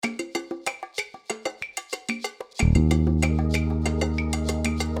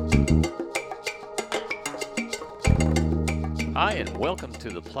and welcome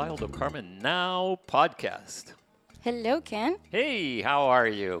to the Playa del Carmen Now podcast. Hello, Ken. Hey, how are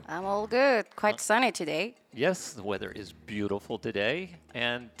you? I'm all good. Quite sunny today. Yes, the weather is beautiful today,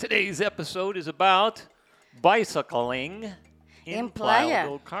 and today's episode is about bicycling in Playa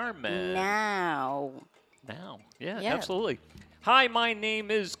del Carmen. Now. Yeah, Yeah. absolutely. Hi, my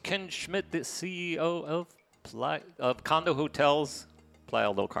name is Ken Schmidt, the CEO of Condo Hotels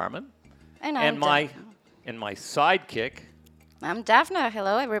Playa del Carmen, And and my sidekick. I'm Daphne.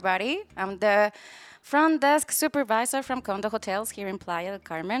 Hello, everybody. I'm the front desk supervisor from Condo Hotels here in Playa del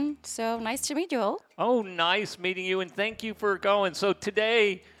Carmen. So nice to meet you all. Oh, nice meeting you, and thank you for going. So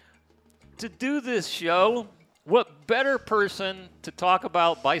today, to do this show, what better person to talk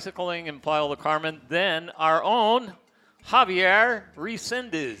about bicycling in Playa del Carmen than our own Javier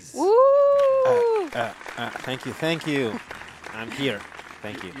Resendez? Woo! Thank you. I'm here.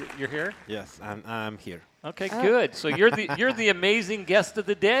 Thank you. You're here? Yes, I'm here. Okay, good. So you're the amazing guest of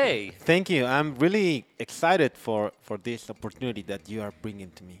the day. Thank you. I'm really excited for this opportunity that you are bringing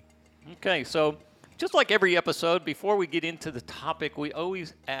to me. Okay, so just like every episode, before we get into the topic, we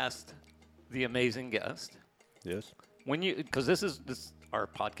always ask the amazing guest. Yes. Because our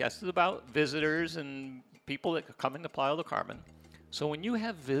podcast is about visitors and people that come into Playa del Carmen. So when you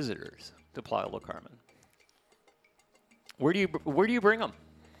have visitors to Playa del Carmen, where do you bring them?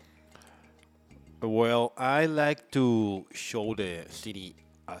 Well, I like to show the city,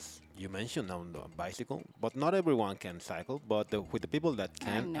 as you mentioned, on the bicycle. But not everyone can cycle. But with the people that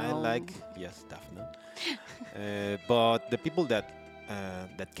can, I like. Yes, Daphne. But the people that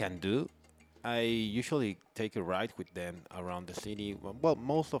can do, I usually take a ride with them around the city. Well,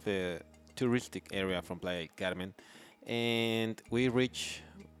 most of the touristic area from Playa del Carmen, and we reach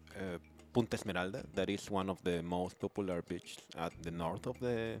Punta Esmeralda. That is one of the most popular beaches at the north of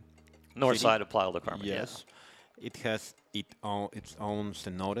the North city. side of Playa del Carmen. Yes. It has its own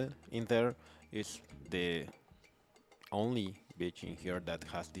cenote in there. It's the only beach in here that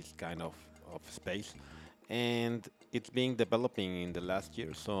has this kind of space. And it's been developing in the last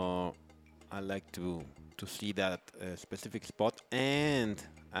year, so I like to see that specific spot. And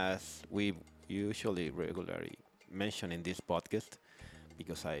as we usually regularly mention in this podcast,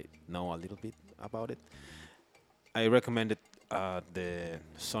 because I know a little bit about it, I recommended the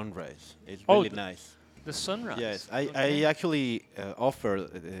sunrise. It's really nice. The sunrise. Yes, I actually offer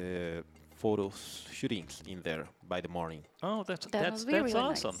photo shootings in there by the morning. Oh, that's really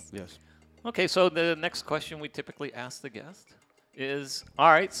awesome. nice. Yes. Okay, so the next question we typically ask the guest is,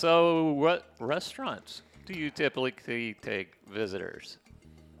 all right, so what restaurants do you typically take visitors?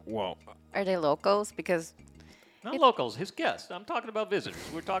 Well, Are they locals? Because Not locals, his guests. I'm talking about visitors.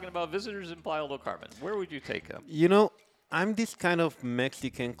 We're talking about visitors in Playa del Carmen. Where would you take them? you know, I'm this kind of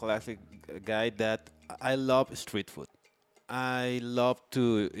Mexican classic guy that I love street food. I love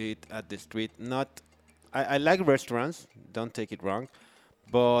to eat at the street. I like restaurants. Don't take it wrong,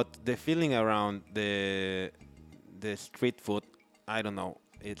 but the feeling around the street food, I don't know.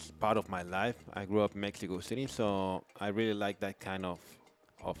 It's part of my life. I grew up in Mexico City, so I really like that kind of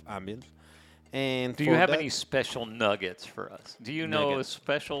ambience. And Do you have any special nuggets for us? Do you know a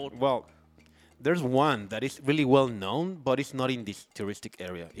special? Well, there's one that is really well known, but it's not in this touristic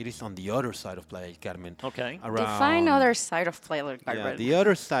area. It is on the other side of Playa del Carmen. Okay. define other side of Playa del Carmen. Yeah, the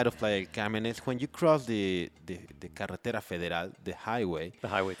other side of Playa del Carmen is when you cross the Carretera Federal, the highway. The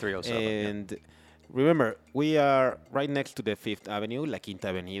Highway 307. And remember, we are right next to the 5th Avenue, La Quinta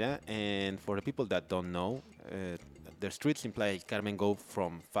Avenida. And for the people that don't know, the streets in Playa del Carmen go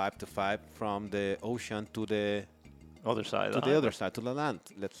from 5 to 5, from the ocean to the Other side. to the other side, to the land,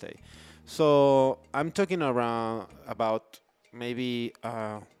 let's say. So I'm talking about maybe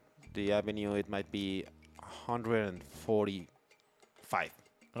the avenue. It might be 145.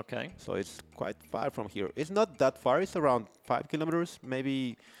 Okay. So it's quite far from here. It's not that far. It's around 5 kilometers,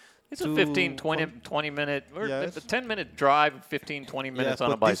 maybe. It's a 15, 20 minute, or Yes. a 10-minute drive, 15, 20 minutes Yes,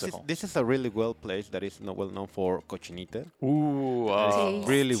 on a but bicycle. This is a really well place that is well known for cochinita. Ooh. Tasty.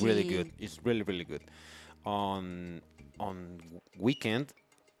 Really, really good. It's really, really good. On weekend,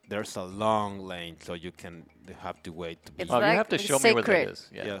 there's a long lane, so you have to wait to be. It's Oh, you like have to show me where sacred. that is.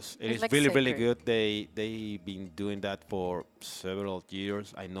 Yeah. Yes, it It's is like really, really sacred. good. They've been doing that for several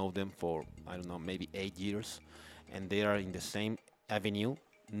years. I know them for, I don't know, maybe 8 years, and they are in the same avenue,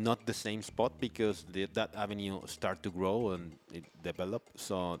 not the same spot, because that avenue start to grow and it develop.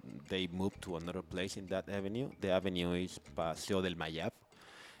 So they moved to another place in that avenue. The avenue is Paseo del Mayab,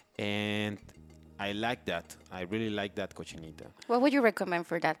 and I like that. I really like that cochinita. What would you recommend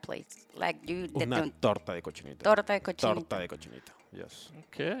for that place? Like Una torta de cochinita. torta de cochinita. Torta de cochinita. Yes.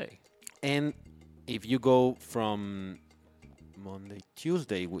 Okay. And if you go from Monday,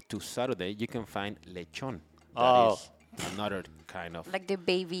 Tuesday to Saturday, you can find lechon. That Oh. is another kind of Like the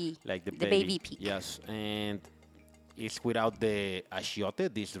baby, like the the baby. baby pig. Yes, and it's without the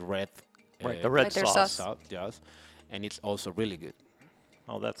achiote, this red Right, the red Like their sauce. sauce. yes, and it's also really good.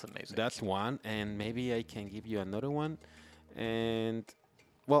 Oh, that's amazing. That's one, and maybe I can give you another one. And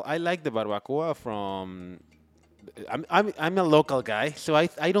well, I like the barbacoa from. I'm a local guy, so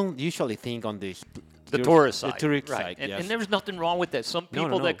I don't usually think on this. The tourist The side. tourist right. side, And, yes. and there's nothing wrong with that. Some No, no,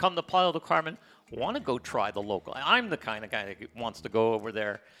 people that no. come to Playa del Carmen want to go try the local. I'm the kind of guy that wants to go over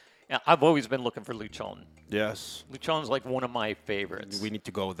there. Yeah, I've always been looking for lechon. Yes, Lechon's like one of my favorites. we need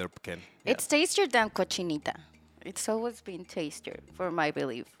to go there, Ken. It's tastier than cochinita. It's always been tastier, for my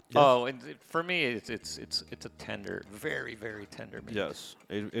belief. Oh, and for me, it's a tender, very, very tender meat. Yes,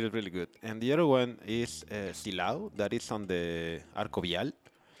 it is really good. And the other one is Silao, that is on the Arco Vial.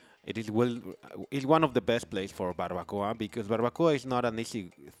 It is it's one of the best places for barbacoa because barbacoa is not an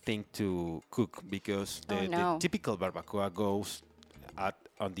easy thing to cook because the no. typical barbacoa goes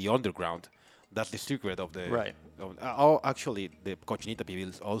on the underground. That's the secret of the Right. Actually, the cochinita pibil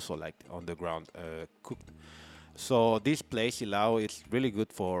is also like underground cooked. So this place Silao is really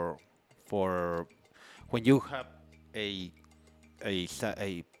good for when you have a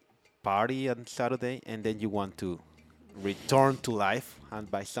party on Saturday and then you want to return to life and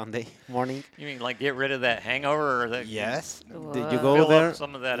by Sunday morning. You mean like get rid of that hangover or that? Yes, Whoa. you go Fill up there.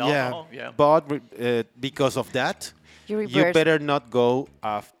 some of that yeah, alcohol, yeah. But because of that, You you reverse. better not go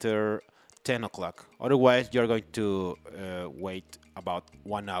after 10 o'clock. Otherwise, you're going to wait about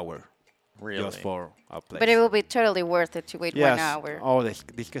 1 hour Really? just for a place. But it will be totally worth it to wait Yes. 1 hour. Oh,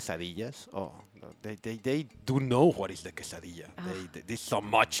 these quesadillas. Oh, they do know what is the quesadilla. Ah. There's so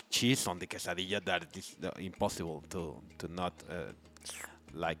much cheese on the quesadilla that it is impossible to not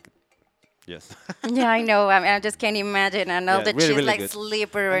like. Yes. Yeah, I know. I just can't imagine. And all Yeah, the really, cheese really like good.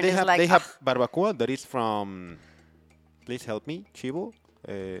 slippery And and they it's have like they have barbacoa that is from. Please help me, Chivo.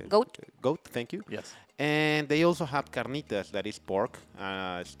 Goat? Goat. Thank you. Yes. And they also have carnitas, that is pork,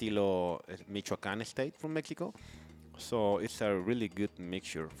 estilo Michoacán state from Mexico. So it's a really good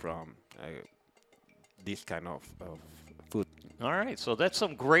mixture from this kind of food. All right, so that's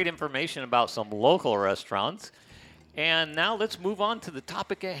some great information about some local restaurants. And now let's move on to the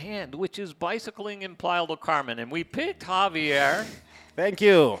topic at hand, which is bicycling in Playa del Carmen. And we picked Javier. Thank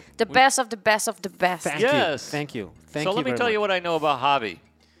you. the best of the best of the best. Thank Yes. you. Thank you. Thank So you let me very tell you much. what I know about Javi.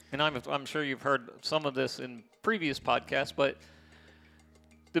 And I'm sure you've heard some of this in previous podcasts, but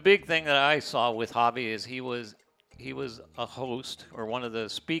the big thing that I saw with Javi is he was a host or one of the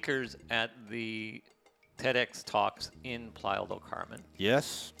speakers at the TEDx talks in Playa del Carmen.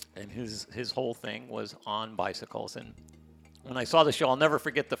 Yes. And his whole thing was on bicycles. And when I saw the show, I'll never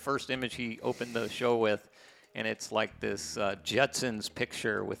forget the first image he opened the show with, and it's like this Jetsons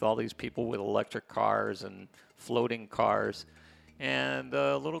picture with all these people with electric cars and floating cars, and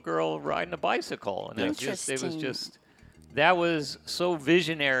a little girl riding a bicycle. And it was Interesting. just that was so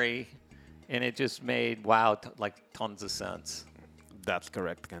visionary, and it just made like tons of sense. That's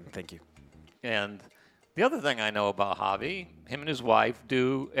correct, Ken. Thank you. And the other thing I know about Javi, him and his wife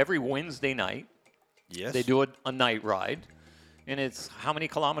do every Wednesday night. Yes. They do a night ride, and it's how many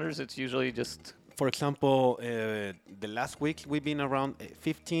kilometers? It's usually just For example, the last week we've been around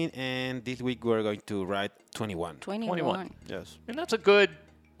 15, and this week we're going to ride 21. 21. Yes. and that's a good,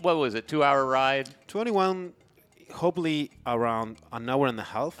 what was it, 2 hour ride, 21, hopefully around an hour and a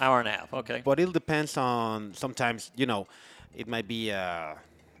half. hour and a half. Okay. But it depends on, sometimes, it might be a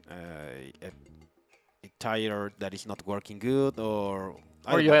tire that is not working good, or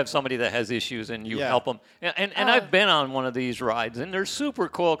I Or don't you know. have somebody that has issues and you Yeah. help them. And I've been on one of these rides, and they're super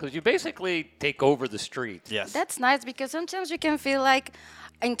cool because you basically take over the street. Yes. That's nice because sometimes you can feel like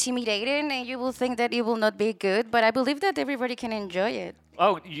intimidating and you will think that it will not be good, but I believe that everybody can enjoy it.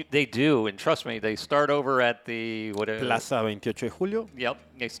 Oh, they do, and trust me, they start over at the Plaza 28 de Julio. Yep,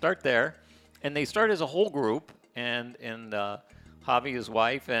 they start there, and they start as a whole group, and Javi, his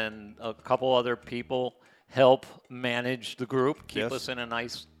wife, and a couple other people help manage the group, keep Yes. us in a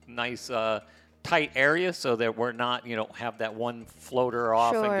nice tight area, so that we're not, have that one floater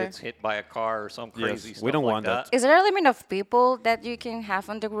off Sure. and gets hit by a car or some crazy we stuff don't like want that. Is there a limit of people that you can have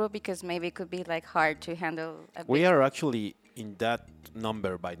on the group? Because maybe it could be like hard to handle. We are actually in that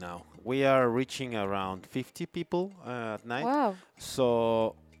number by now. We are reaching around 50 people at night. Wow.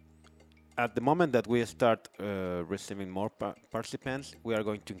 So at the moment that we start receiving more participants, we are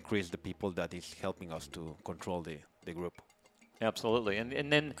going to increase the people that is helping us to control the group. Absolutely,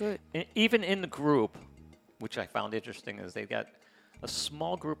 and then Good. even in the group, which I found interesting, is they got a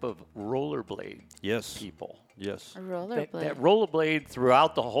small group of rollerblade Yes. people Yes. A that rollerblade. rollerblade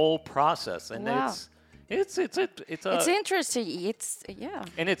throughout the whole process, and Wow. it's It's interesting. It's yeah.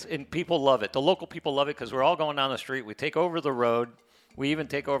 and people love it. The local people love it because we're all going down the street. We take over the road. We even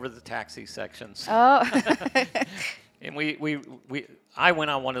take over the taxi sections. Oh. And I went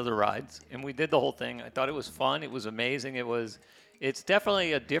on one of the rides, and we did the whole thing. I thought it was fun. It was amazing. It's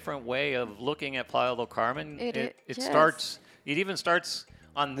definitely a different way of looking at Playa del Carmen. It yes. starts. It even starts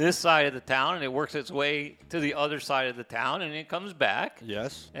on this side of the town, and it works its way to the other side of the town, and it comes back.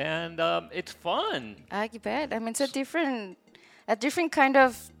 Yes. And it's fun. I bet. I mean, it's a different kind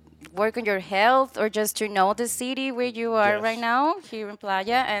of work on your health, or just to know the city where you are Yes. right now here in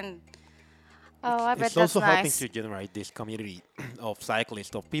Playa. And oh, I bet It's that's also helping nice. to generate this community of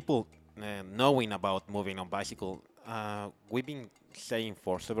cyclists, of people knowing about moving on bicycle. We've been saying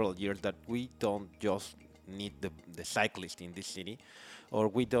for several years that we don't just need the cyclist in this city, or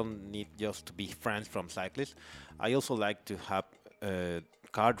we don't need just to be friends from cyclists. I also like to have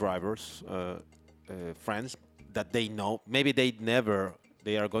car drivers, friends that they know. Maybe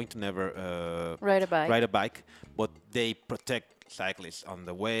they are going to never Ride a bike. ride a bike, but they protect cyclists on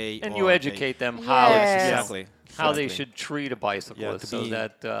the way. And or you they- educate them how Yes. Exactly. how they exactly. should treat a bicyclist, to so be-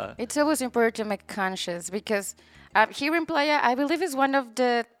 that It's always important to make conscious, because here in Playa, I believe is one of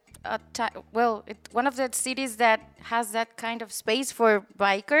the one of the cities that has that kind of space for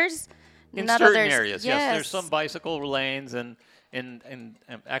bikers. in Not certain others. areas, yes, there's some bicycle lanes, and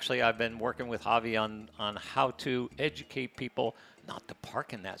actually I've been working with Javi on how to educate people not to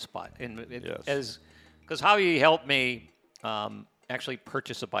park in that spot. And Yes. because Javi helped me actually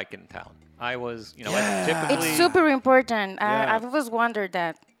purchase a bike in town. I was, typically It's super important. Yeah. I've always wondered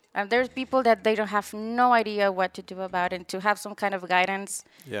that. And there's people that they don't have no idea what to do about it, and to have some kind of guidance.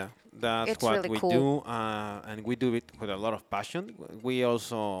 Yeah, that's It's what really we cool. do, and we do it with a lot of passion. We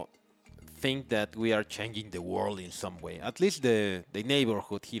also think that we are changing the world in some way, at least the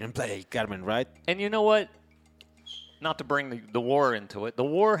neighborhood here in Playa del Carmen, right? And you know what? Not to bring the war into it, the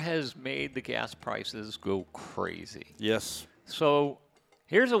war has made the gas prices go crazy. Yes, So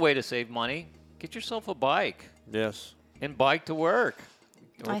here's a way to save money. Get yourself a bike yes. and bike to work.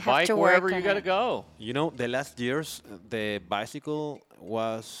 Or I have bike to wherever work you on got to it. go. You know, the last years, the bicycle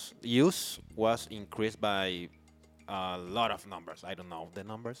use was increased by a lot of numbers. I don't know the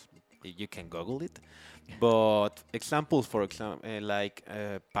numbers. You can Google it. But examples, for example, like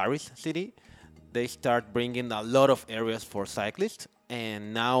Paris city, they start bringing a lot of areas for cyclists,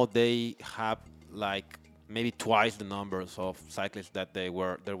 and now they have like maybe twice the numbers of cyclists that there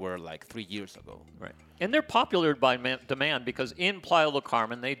were like 3 years ago. Right. And they're popular by demand because in Playa del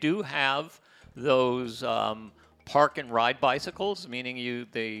Carmen, they do have those park and ride bicycles, meaning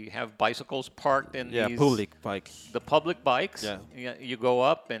they have bicycles parked in Yeah, these public bikes. the public bikes. Yeah. You go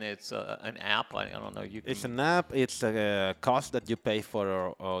up and it's an app. I don't know. You can, It's an app. It's a cost that you pay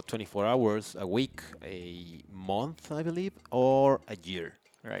for 24 hours a week, a month, I believe, or a year.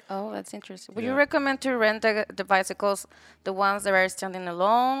 right. Oh, that's interesting. Would Yeah. you recommend to rent the bicycles, the ones that are standing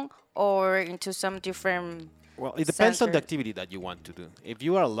alone, or into some different? Well, it depends on the center? activity that you want to do. If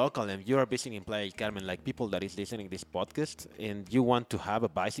you are local and you are visiting Playa del Carmen, like people that is listening this podcast, and you want to have a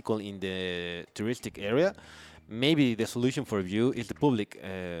bicycle in the touristic area, maybe the solution for you is the public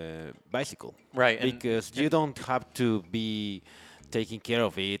bicycle. Right, and- Because you don't have to be taking care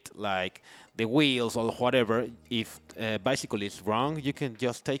of it, like the wheels or whatever. If a bicycle is wrong, you can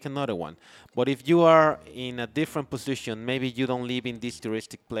just take another one. But if you are in a different position, maybe you don't live in this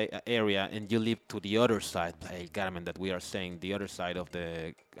touristic area and you live to the other side, Playa del Carmen, that we are saying, the other side of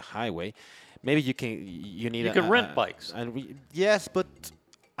the highway, maybe you need You can rent bikes. Yes, but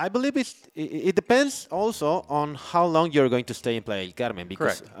I believe it depends also on how long you're going to stay in Playa del Carmen,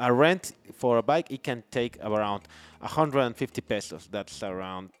 because Correct. a rent for a bike, it can take around 150 pesos. That's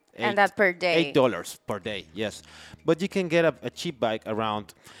around And that per day. $8 per day, yes. But you can get a cheap bike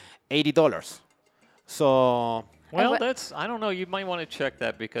around $80. So Well, what- I don't know. You might want to check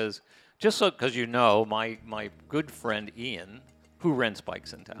that because because my good friend Ian, who rents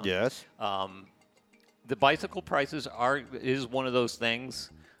bikes in town. yes, The bicycle prices is one of those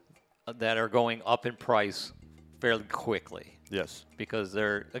things that are going up in price fairly quickly yes, because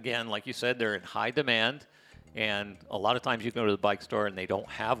they're, again, like you said, they're in high demand. And a lot of times you go to the bike store and they don't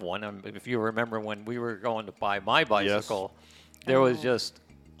have one. If you remember when we were going to buy my bicycle, there was just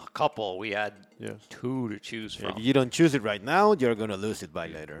a couple. We had Yes. 2 to choose If from. you don't choose it right now, you're gonna lose it by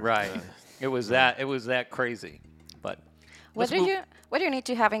later. Right. It was that crazy. But What let's do move- you need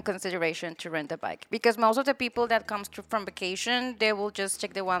to have in consideration to rent a bike? Because most of the people that comes from vacation, they will just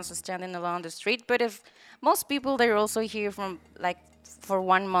take the ones standing along the street. But if most people they're also here from like for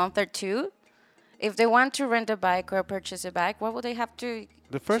 1 month or two. If they want to rent a bike or purchase a bike, what would they have to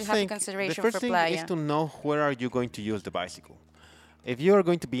have in The consideration first for thing is Playa? to know where are you going to use the bicycle. If you are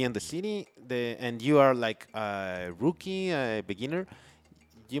going to be in the city, and you are like a rookie, a beginner,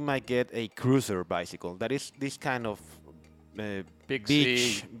 you might get a cruiser bicycle. That is this kind of uh, Big C,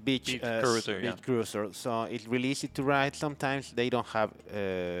 beach beach cruiser, yeah. beach cruiser. So it's really easy to ride. Sometimes they don't have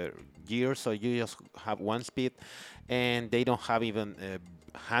gears, so you just have one speed, and they don't have even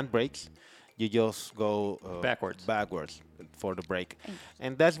handbrakes. You just go backwards for the brake,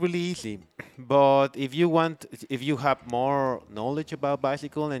 and that's really easy. But if you have more knowledge about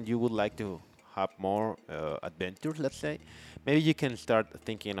bicycle and you would like to have more adventures, let's say, maybe you can start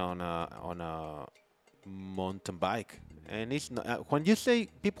thinking on a mountain bike. And it's not, when you say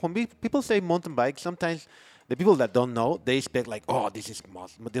people say mountain bike, sometimes the people that don't know, they expect like, oh, this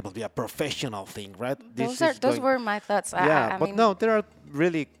must be a professional thing, right? Those were my thoughts. Yeah, I but mean, no, there are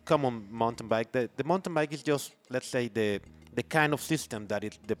really common mountain bike. The mountain bike is just, let's say, the kind of system that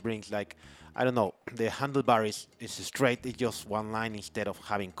brings, like, I don't know, the handlebar is straight. It's just one line instead of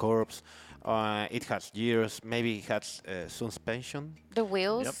having curves. It has gears. Maybe it has suspension. the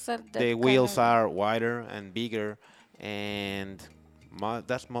wheels. The wheels are wider and bigger, and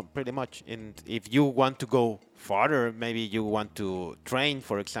that's pretty much. And if you want to go farther, maybe you want to train.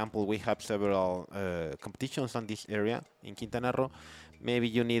 For example, we have several competitions on this area in Quintana Roo. Maybe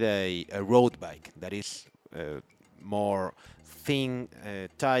you need a road bike that is more thin,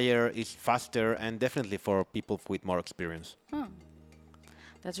 tire, is faster, and definitely for people with more experience.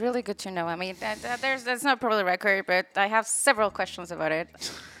 That's really good to know. I mean, that's not probably a record, but I have several questions about it.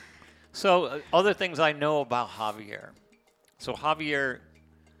 So, other things I know about Javier. So, Javier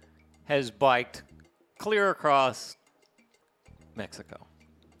has biked clear across Mexico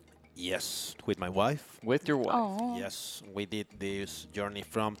Yes, with my wife. with your wife. Oh, Yes, we did this journey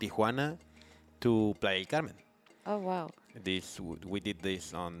from Tijuana to Playa Carmen. oh wow! We did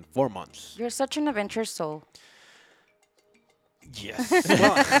this on 4 months. You're such an adventure soul. Yes.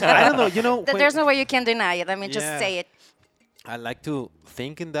 Well, I don't know. You know, There's no way you can deny it. I mean, just Yeah. say it. I like to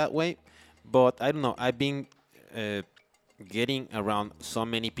think in that way, but I don't know. I've been getting around so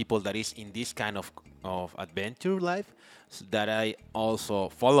many people that is in this kind of adventure life, that I also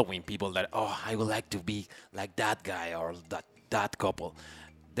following people that, oh, I would like to be like that guy or that couple.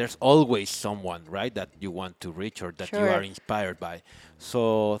 There's always someone, right, that you want to reach or that you Sure. are inspired by.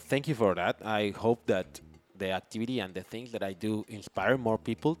 So thank you for that. I hope that the activity and the things that I do inspire more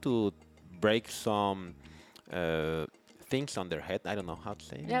people to break some things on their head. I don't know how to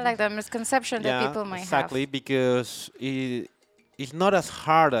say it. Yeah, like the misconception that people might exactly, because it's not as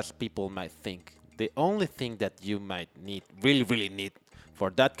hard as people might think. The only thing that you might need, really, really need for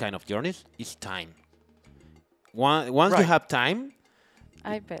that kind of journeys is time. Once you Right. have time,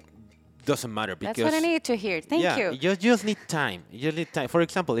 have. I bet. doesn't matter because That's what I needed to hear. Thank yeah, you. you just need time. You just need time. For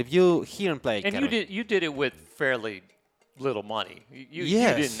example, if you here and play, And you did it with fairly little money. You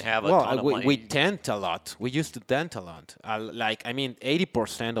yes. didn't have a well, ton of we, money. we tent a lot. We used to tent a lot. Like, I mean,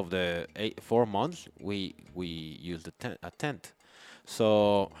 80% of the 4 months we used a tent.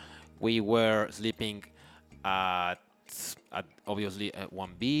 So we were sleeping at, obviously at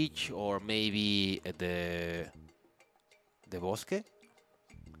one beach, or maybe at the bosque.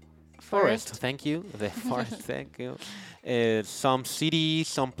 Forest, thank you. The forest, thank you. Some cities,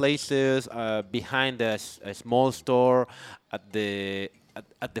 some places behind a small store, at the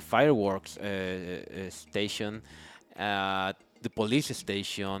fireworks station, the police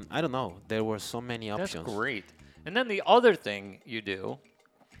station. I don't know. There were so many That's options. great. And then the other thing you do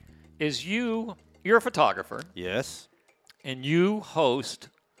is you're a photographer Yes. and you host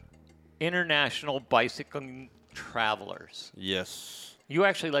international bicycling travelers. Yes. You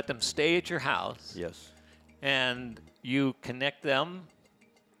actually let them stay at your house Yes. and you connect them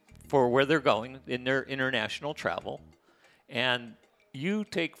for where they're going in their international travel. And you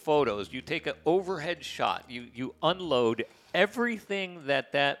take photos. You take an overhead shot. You unload everything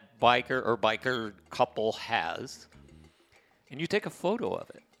that biker or biker couple has, and you take a photo of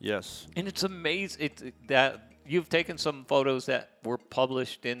it. Yes. And it's amazing that you've taken some photos that were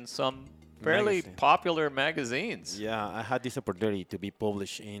published in some fairly Magazine. popular magazines. Yeah, I had this opportunity to be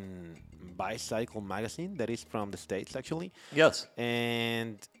published in Bicycle magazine, that is from the States actually, Yes.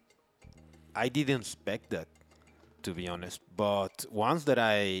 and I didn't expect that, to be honest. But once that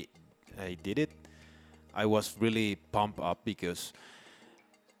I did it, I was really pumped up because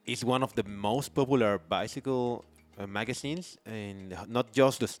it's one of the most popular bicycle magazines in not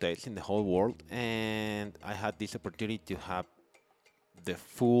just the States, in the whole world, and I had this opportunity to have the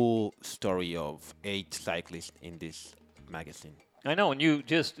full story of 8 cyclists in this magazine. I know, and you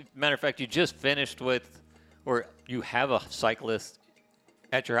just, matter of fact, you just finished with, or you have a cyclist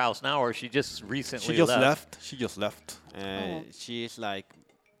at your house now, or she just recently She just left. left. She just left. Oh. She is like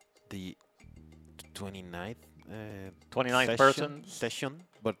the 29th 29th person? session,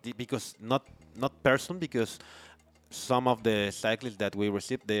 but because not person, because some of the cyclists that we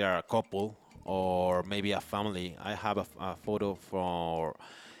received, they are a couple or maybe a family. I have a photo for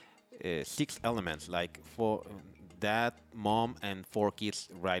 6 elements, like for dad, mom, and 4 kids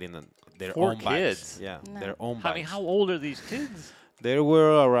riding on their 4 own kids? bikes. Yeah, No. their own I bikes. mean, how old are these kids? There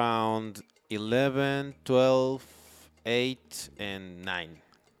were around 11, 12, 8, and 9.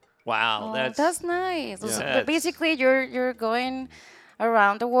 Wow, Oh, that's that's nice. So That's- basically, you're going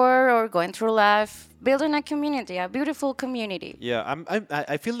around the world or going through life, building a community, a beautiful community. Yeah,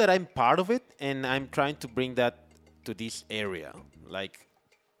 I feel that I'm part of it, and I'm trying to bring that to this area, like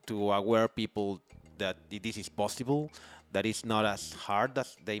to aware people that this is possible, that it's not as hard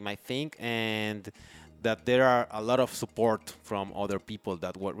as they might think, and that there are a lot of support from other people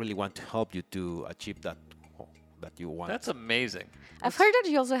that really want to help you to achieve that you want. that's amazing. I've heard that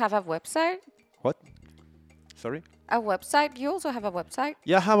you also have a website. What? Sorry? A website? You also have a website?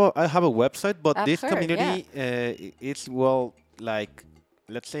 Yeah, I have a website, but I've this heard, community it's like,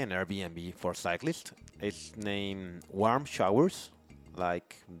 let's say an Airbnb for cyclists. It's named Warm Showers,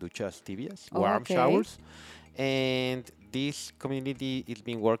 like duchas tibias, Oh, warm okay. showers. And this community has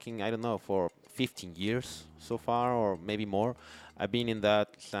been working, I don't know, for 15 years so far, or maybe more. I've been in that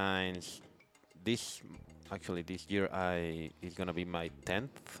since this, actually this year is gonna be my 10th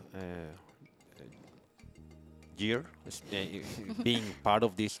year being part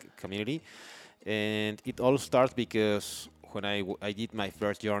of this community, and it all starts because when I did my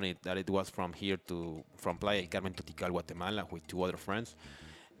first journey, that it was from Playa, Carmen to Tikal, Guatemala, with 2 other friends,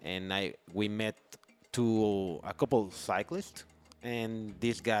 and we met a couple cyclists, and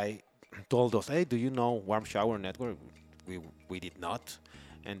this guy told us, "Hey, do you know Warm Shower Network?" We did not,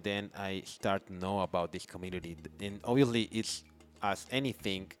 and then I start to know about this community, and obviously it's, as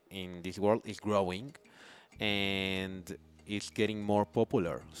anything in this world, is growing and it's getting more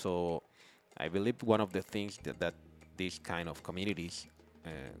popular. So I believe one of the things that these kind of communities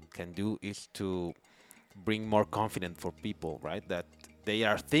can do is to bring more confidence for people, right? That they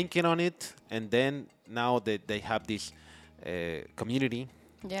are thinking on it, and then now that they have this community.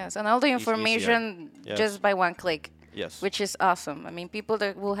 Yes, and all the It's easier. information Yes. just by one click, Yes. which is awesome. I mean, people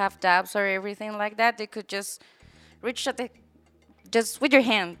that will have doubts or everything like that, they could just reach at the just with your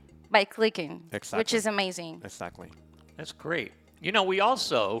hand by clicking, which Exactly. is amazing. Exactly. That's great. You know, we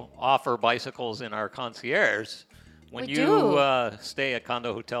also offer bicycles in our concierge when We you do. stay at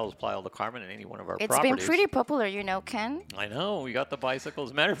Condo Hotels Playa del Carmen and any one of our It's properties. been pretty popular, Ken. I know, we got the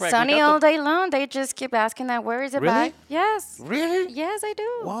bicycles. Matter of fact, Sunny we got all day long. They just keep asking that, where is it Really? bike? Yes. Really? Yes, I do.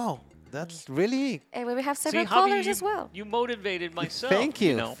 Wow, that's really. And we have See, several Javi, colors you, as well. you motivated myself. Thank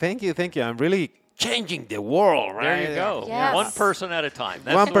you. know. Thank you. Thank you. I'm really changing the world, right? There you go. Yes. One person at a time.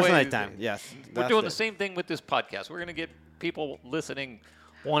 That's One the person way at a to- time. Yes. We're that's doing it. the same thing with this podcast. We're going to get people listening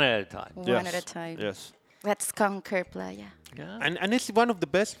one at a time. One at a time. Yes. Let's conquer Playa. Yeah. And it's one of the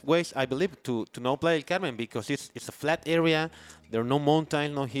best ways, I believe, to know Playa del Carmen, because it's a flat area. There are no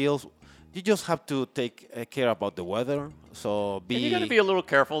mountains, no hills. You just have to take care about the weather. So And you got to be a little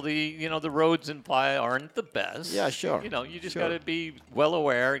careful. The roads in Playa aren't the best. Yeah, sure. You just Sure. got to be well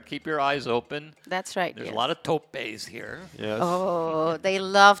aware and keep your eyes open. That's right. There's yes. a lot of topes here. Yes. Oh, they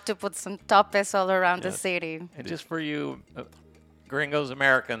love to put some topes all around the Yes. city. And just for you gringos,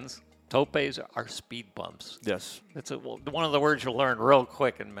 Americans, topes are speed bumps. Yes. That's one of the words you'll learn real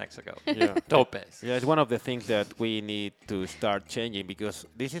quick in Mexico. Yeah. Topes. Yeah, it's one of the things that we need to start changing, because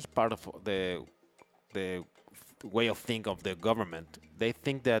this is part of the way of think of the government. They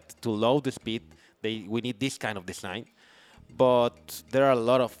think that to lower the speed, we need this kind of design, but there are a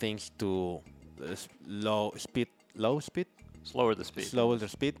lot of things to low speed, Slower the speed. slower the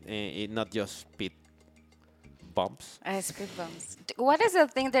speed, not just speed bumps. Speed bumps. What is the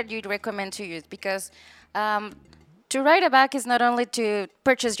thing that you'd recommend to use? Because to ride a bike is not only to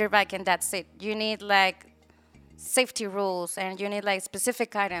purchase your bike and that's it. You need like safety rules and you need like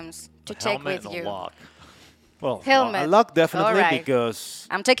specific items to take Helmet with and you. a lock. Well, Helmet. a lock definitely, All right. because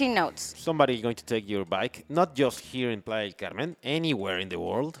I'm taking notes. somebody is going to take your bike, not just here in Playa del Carmen, anywhere in the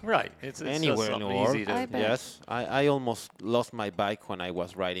world. Right. It's just Anywhere in the something world. easy to. I bet. Yes, I almost lost my bike when I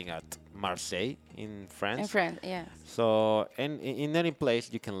was riding at Marseille in France. In front, yes. So, and in any place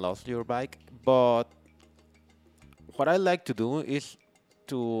you can lose your bike. But what I like to do is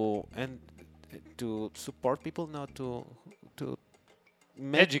to support people, not to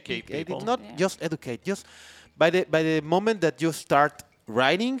Educate make- people. not Yeah. just educate, just by the moment that you start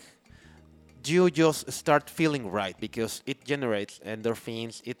riding, you just start feeling right because it generates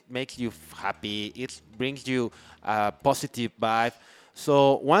endorphins. It makes you happy. It brings you a positive vibe.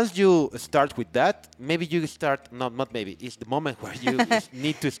 So once you start with that, maybe you start not maybe it's the moment where you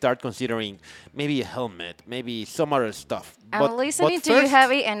need to start considering maybe a helmet, maybe some other stuff. I'm listening to you,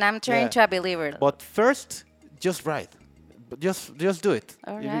 Javi, and I'm turning to a believer. But first, just ride. But just do it.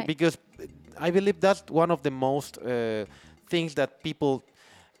 All right. Because I believe that's one of the most things that people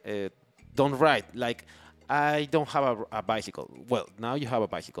don't ride. Like, I don't have a bicycle. Well, now you have a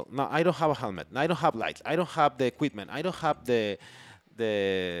bicycle. No, I don't have a helmet. I don't have lights. I don't have the equipment. I don't have the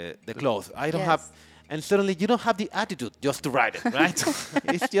clothes. I don't have, Yes. and suddenly you don't have the attitude just to ride it, right?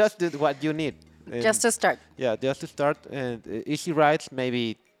 It's just what you need. Just to start. Yeah, just to start. And easy rides,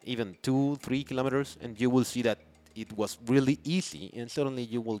 maybe even 2-3 kilometers, and you will see that it was really easy, and suddenly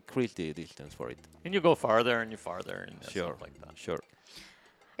you will increase the distance for it. And you go farther and you farther and Sure, stuff like that. sure.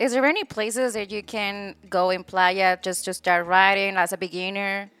 Is there any places that you can go in Playa just to start riding as a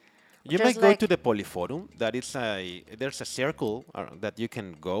beginner? You Just might go like- to the Poliforum. That is there's a circle that you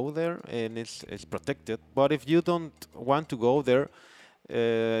can go there, and it's protected. But if you don't want to go there,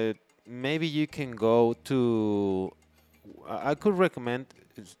 maybe you can go to. I could recommend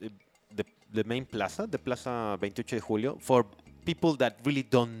the main plaza, the Plaza 28 de Julio, for people that really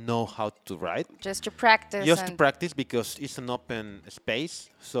don't know how to ride. Just to practice. Just to and- practice because it's an open space,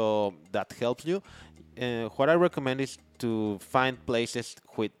 so that helps you. What I recommend is to find places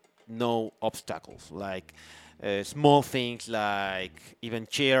with no obstacles, like small things like even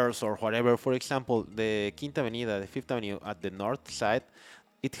chairs or whatever. For example, the Quinta Avenida, the Fifth Avenue at the north side,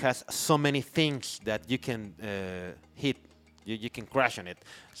 it has so many things that you can hit. You can crash on it.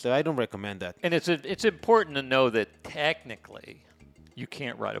 So I don't recommend that. And it's important to know that technically you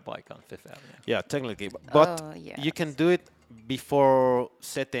can't ride a bike on Fifth Avenue. Yeah, technically. But Oh, you can do it before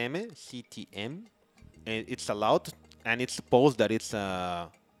CTM. And it's allowed, and it's supposed that it's a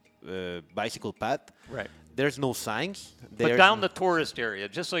bicycle path. Right. There's no signs. But down the tourist area,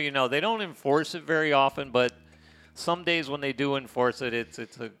 just so you know, they don't enforce it very often, but some days when they do enforce it,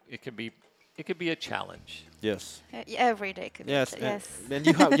 it could be a challenge. Yes. Every day could Yes. be. Yes. And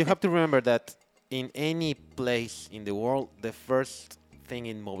you have to remember that in any place in the world, the first thing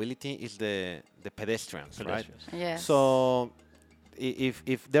in mobility is the pedestrians, right? Yes. So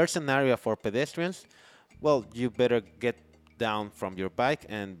if there's an area for pedestrians, well, you better get down from your bike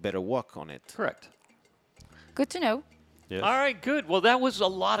and better walk on it. Correct. Good to know. Yes. All right, good. Well, that was a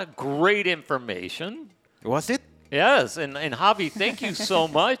lot of great information. Was it? Yes, and Javi, thank you so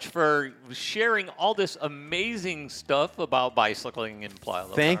much for sharing all this amazing stuff about bicycling in Playa.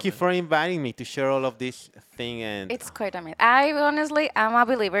 Thank you for inviting me to share all of this thing. And It's quite amazing. I'm a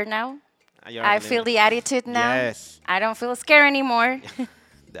believer now. you're I amazing. feel the attitude now. Yes. I don't feel scared anymore.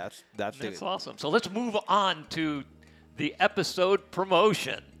 That's That's awesome. So let's move on to the episode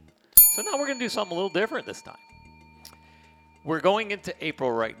promotion. So now we're going to do something a little different this time. We're going into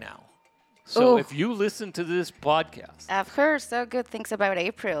April right now. So Ooh. if you listen to this podcast, I've heard so good things about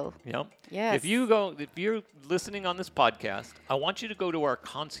April. If you're listening on this podcast, I want you to go to our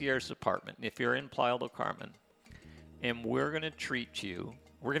concierge department if you're in Playa del Carmen, and we're going to treat you.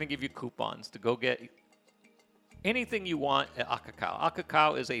 We're going to give you coupons to go get anything you want at Acacao.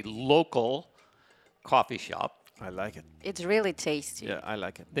 Acacao is a local coffee shop. I like it. It's really tasty. Yeah, I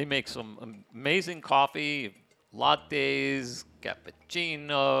like it. They make some amazing coffee, lattes,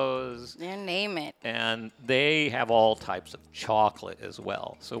 cappuccinos, You name it. and they have all types of chocolate as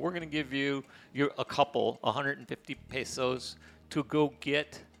well. So we're going to give you a couple, 150 pesos, to go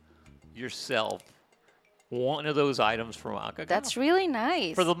get yourself one of those items from Acacao. That's really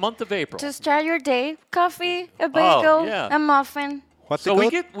nice. for the month of April. To start your day, coffee, a bagel, yeah. a muffin. What's So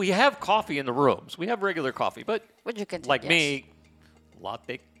it called? we have coffee in the rooms. We have regular coffee, but What you can take, like yes. me,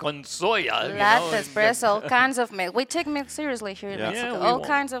 latte con soya. you know, Latte, and- espresso, all kinds of milk. We take milk seriously here in Yeah. Mexico. Yeah, we all will.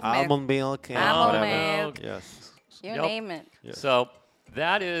 kinds of milk. Almond milk and Almond whatever. milk. Yes. You Yep. name it. Yes. So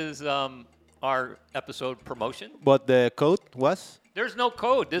that is our episode promotion. But the code was? There's no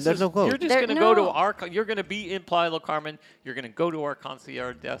code. There's is no code. You're just There- going to go to no. our. You're going to be in Playa del Carmen. You're going to go to our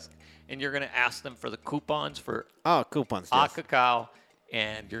concierge desk, and you're going to ask them for the coupons for Oh, coupons. Yes. Acacao,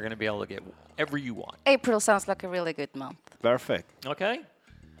 and you're going to be able to get whatever you want. April sounds like a really good month. Perfect. Okay.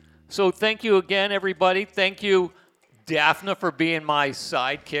 So thank you again, everybody. Thank you, Daphne, for being my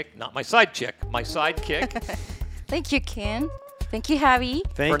sidekick. Not my side chick, my sidekick. Thank you, Ken. Thank you, Javi.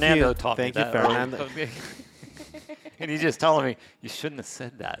 Thank Fernando you. taught Thank me you, that. Fernando. And he's just telling me, you shouldn't have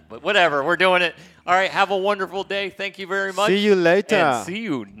said that. But whatever, we're doing it. All right, have a wonderful day. Thank you very much. See you later. And see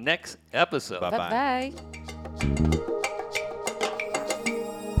you next episode. Bye-bye. Bye-bye.